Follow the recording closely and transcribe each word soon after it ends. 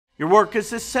Your work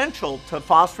is essential to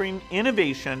fostering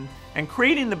innovation and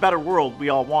creating the better world we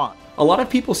all want. A lot of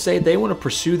people say they want to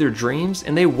pursue their dreams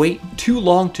and they wait too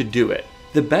long to do it.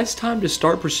 The best time to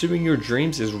start pursuing your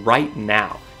dreams is right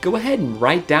now. Go ahead and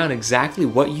write down exactly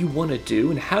what you want to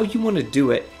do and how you want to do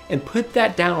it, and put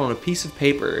that down on a piece of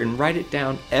paper and write it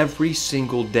down every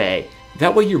single day.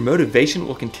 That way your motivation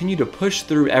will continue to push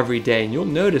through every day, and you'll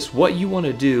notice what you want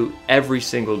to do every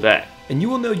single day. And you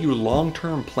will know your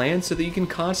long-term plan so that you can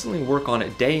constantly work on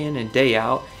it day in and day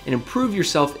out and improve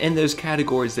yourself in those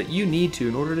categories that you need to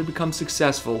in order to become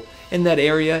successful in that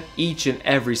area each and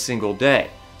every single day,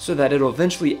 so that it'll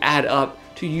eventually add up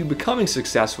to you becoming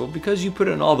successful because you put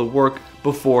in all the work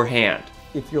beforehand.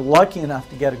 If you're lucky enough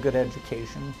to get a good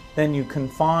education, then you can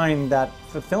find that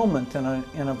fulfillment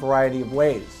in a variety of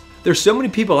ways. There's so many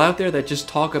people out there that just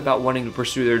talk about wanting to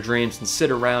pursue their dreams and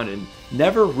sit around and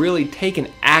never really take an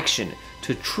action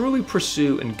to truly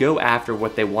pursue and go after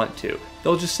what they want to.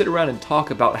 They'll just sit around and talk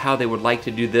about how they would like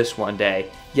to do this one day,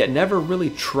 yet never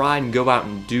really try and go out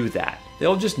and do that.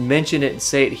 They'll just mention it and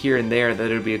say it here and there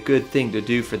that it would be a good thing to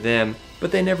do for them,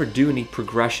 but they never do any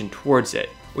progression towards it,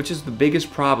 which is the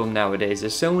biggest problem nowadays,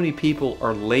 is so many people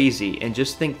are lazy and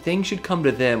just think things should come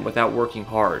to them without working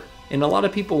hard. And a lot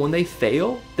of people, when they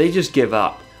fail, they just give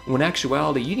up. When in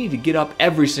actuality, you need to get up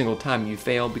every single time you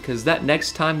fail, because that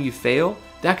next time you fail,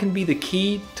 that can be the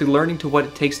key to learning to what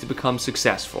it takes to become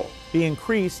successful. Be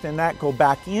increased, and that go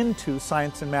back into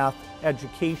science and math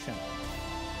education.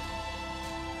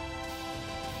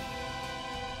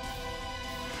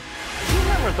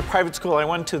 At the private school I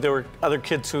went to, there were other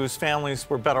kids whose families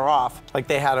were better off, like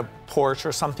they had a Porsche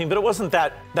or something, but it wasn't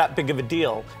that big of a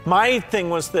deal. My thing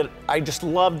was that I just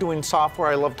loved doing software,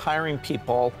 I loved hiring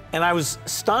people, and I was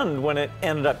stunned when it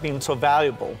ended up being so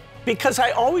valuable. Because I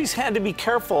always had to be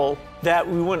careful that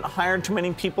we wouldn't hire too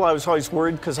many people. I was always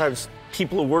worried because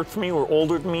people who worked for me were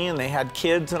older than me and they had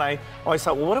kids, and I always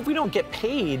thought, well, what if we don't get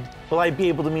paid? Will I be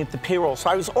able to meet the payroll?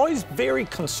 So I was always very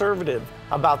conservative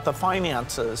about the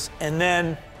finances. And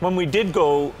then when we did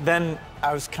go, then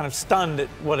I was kind of stunned at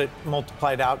what it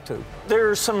multiplied out to. There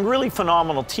are some really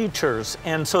phenomenal teachers,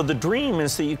 and so the dream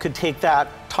is that you could take that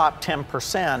top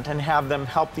 10% and have them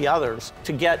help the others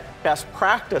to get best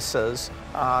practices,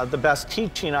 the best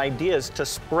teaching ideas to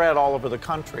spread all over the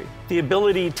country. The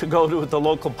ability to go to the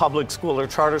local public school or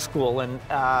charter school and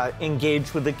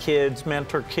engage with the kids,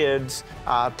 mentor kids,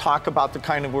 talk about the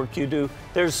kind of work you do,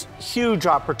 there's huge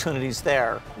opportunities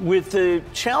there. With the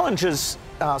challenges,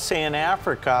 say in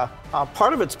Africa,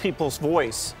 part of it's people's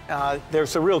voice.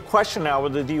 There's a real question now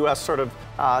whether the U.S. sort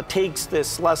of takes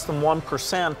this less than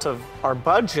 1% of our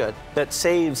budget that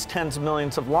saves tens of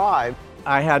millions of lives.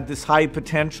 I had this high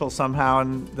potential somehow,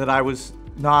 and that I was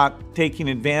not taking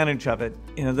advantage of it.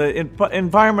 You know, the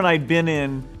environment I'd been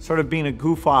in, sort of being a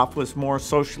goof off, was more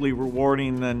socially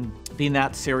rewarding than being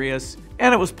that serious.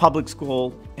 And it was public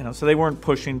school, you know, so they weren't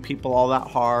pushing people all that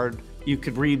hard. You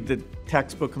could read the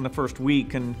textbook in the first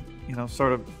week and, you know,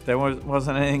 sort of there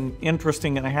wasn't anything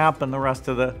interesting going to happen the rest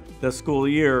of the school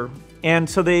year. And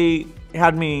so they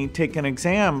had me take an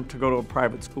exam to go to a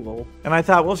private school. And I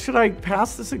thought, well, should I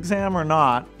pass this exam or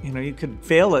not? You know, you could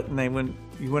fail it and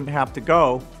you wouldn't have to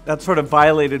go. That sort of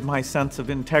violated my sense of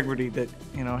integrity that,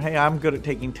 you know, hey, I'm good at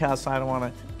taking tests. I don't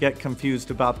want to get confused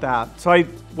about that. So I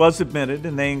was admitted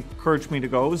and they encouraged me to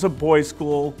go. It was a boys'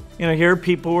 school. You know, here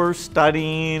people were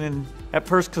studying, and at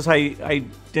first, because I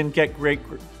didn't get great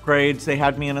grades, they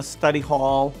had me in a study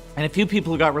hall. And a few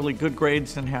people who got really good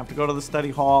grades didn't have to go to the study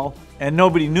hall. And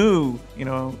nobody knew, you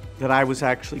know, that I was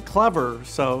actually clever.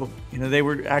 So, you know, they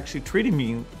were actually treating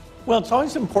me. Well, it's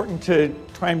always important to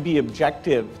try and be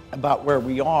objective about where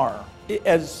we are.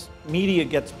 As media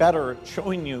gets better at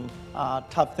showing you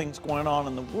tough things going on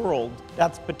in the world,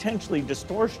 that's potentially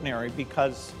distortionary,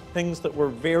 because things that were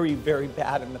very, very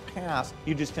bad in the past,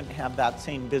 you just didn't have that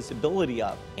same visibility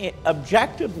of.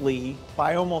 Objectively,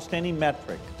 by almost any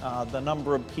metric, the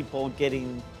number of people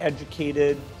getting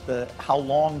educated, how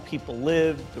long people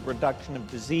live, the reduction of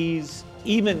disease,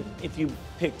 even if you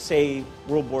pick, say,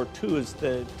 World War II as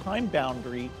the time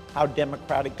boundary, how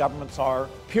democratic governments are,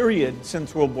 period,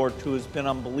 since World War II has been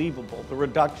unbelievable. The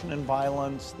reduction in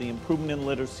violence, the improvement in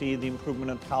literacy, the improvement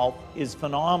in health is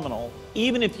phenomenal.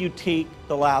 Even if you take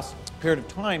the last period of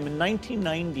time, in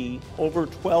 1990, over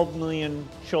 12 million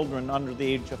children under the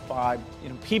age of 5. You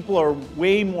know, people are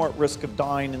way more at risk of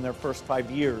dying in their first 5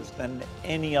 years than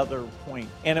any other point.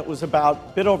 And it was about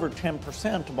a bit over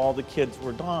 10% of all the kids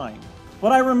were dying.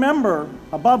 What I remember,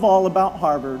 above all, about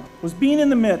Harvard was being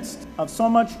in the midst of so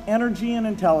much energy and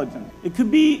intelligence. It could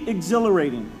be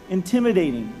exhilarating,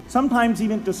 intimidating, sometimes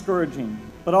even discouraging,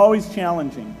 but always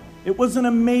challenging. It was an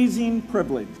amazing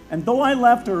privilege, and though I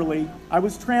left early, I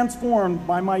was transformed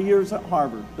by my years at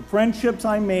Harvard, the friendships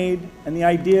I made, and the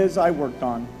ideas I worked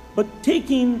on. But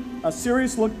taking a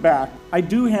serious look back, I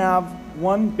do have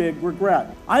one big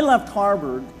regret. I left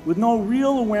Harvard with no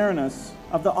real awareness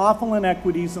of the awful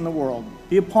inequities in the world,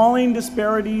 the appalling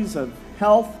disparities of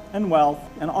health and wealth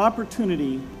and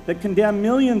opportunity that condemn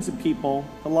millions of people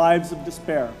to lives of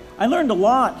despair. I learned a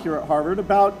lot here at Harvard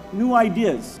about new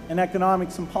ideas in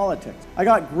economics and politics. I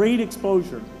got great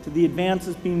exposure to the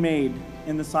advances being made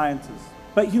in the sciences.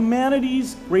 But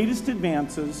humanity's greatest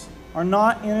advances are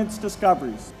not in its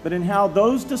discoveries, but in how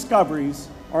those discoveries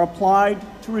are applied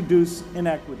to reduce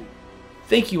inequity.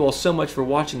 Thank you all so much for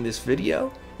watching this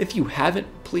video. If you haven't,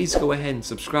 please go ahead and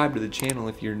subscribe to the channel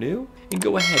if you're new, and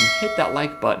go ahead and hit that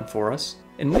like button for us,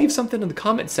 and leave something in the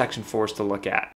comment section for us to look at.